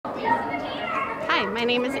Hi, my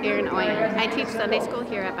name is Erin Oyen. I teach Sunday school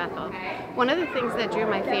here at Bethel. One of the things that drew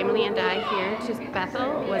my family and I here to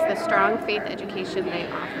Bethel was the strong faith education they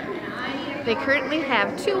offer. They currently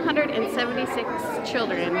have 276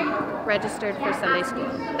 children registered for Sunday school.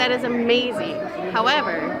 That is amazing.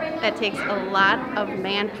 However, that takes a lot of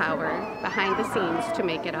manpower behind the scenes to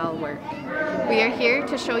make it all work. We are here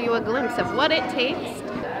to show you a glimpse of what it takes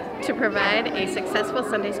to provide a successful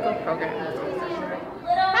Sunday school program.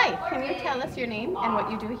 Hi, can you tell us your name and what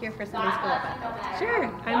you do here for Sunday school at Bethel? Sure.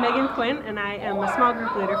 I'm Megan Quinn, and I am a small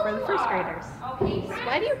group leader for the first graders.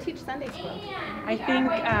 Why do you teach Sunday school? I think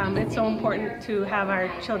it's so important to have our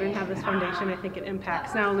children have this foundation. I think it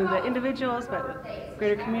impacts not only the individuals, but the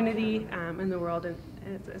greater community and the world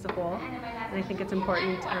as a whole. And I think it's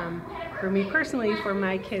important for me personally, for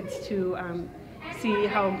my kids to see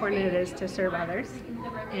how important it is to serve others.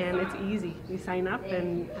 And it's easy. You sign up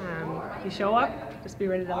and you show up, just be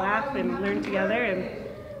ready to laugh and learn together, and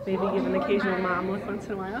maybe give an occasional mom look once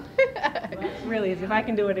in a while. Really easy. If I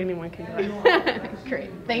can do it, anyone can do it.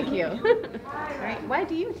 Great, thank you. All right, why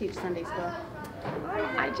do you teach Sunday school?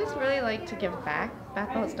 I just really like to give back.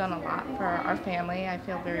 Bethel has done a lot for our family. I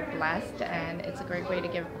feel very blessed, and it's a great way to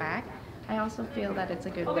give back. I also feel that it's a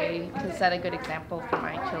good way to set a good example for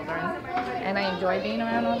my children, and I enjoy being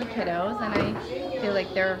around all the kiddos, and I feel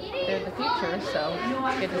like they're the future, so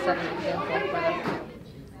it's good to set an example for them.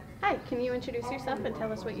 Hi, can you introduce yourself and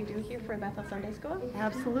tell us what you do here for Bethel Sunday School?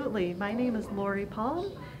 Absolutely. My name is Lori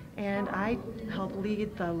Palm, and I help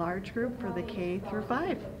lead the large group for the K through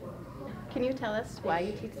 5. Can you tell us why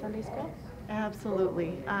you teach Sunday school?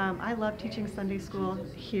 Absolutely. I love teaching Sunday school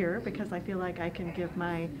here because I feel like I can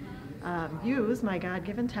use my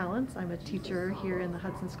God-given talents. I'm a teacher here in the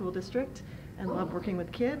Hudson School District and love working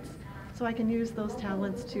with kids. So I can use those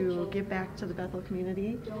talents to give back to the Bethel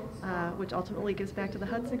community, which ultimately gives back to the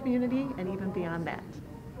Hudson community and even beyond that.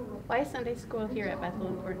 Why is Sunday school here at Bethel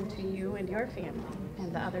important to you and your family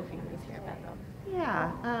and the other families here at Bethel?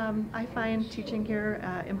 Yeah, I find teaching here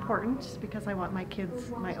important because I want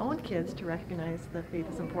my own kids to recognize that faith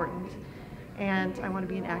is important, and I want to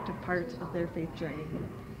be an active part of their faith journey.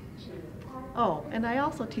 Oh, and I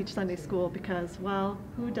also teach Sunday school because, well,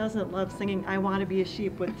 who doesn't love singing I Want to Be a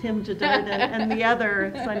Sheep with Tim Jedard and the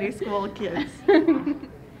other Sunday school kids?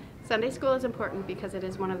 Sunday school is important because it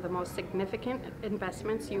is one of the most significant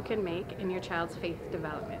investments you can make in your child's faith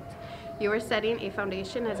development. You are setting a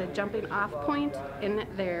foundation as a jumping off point in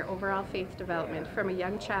their overall faith development from a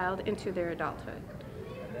young child into their adulthood.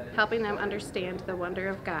 Helping them understand the wonder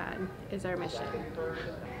of God is our mission.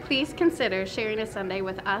 Please consider sharing a Sunday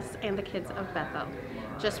with us and the kids of Bethel.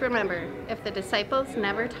 Just remember, if the disciples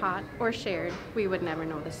never taught or shared, we would never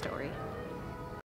know the story.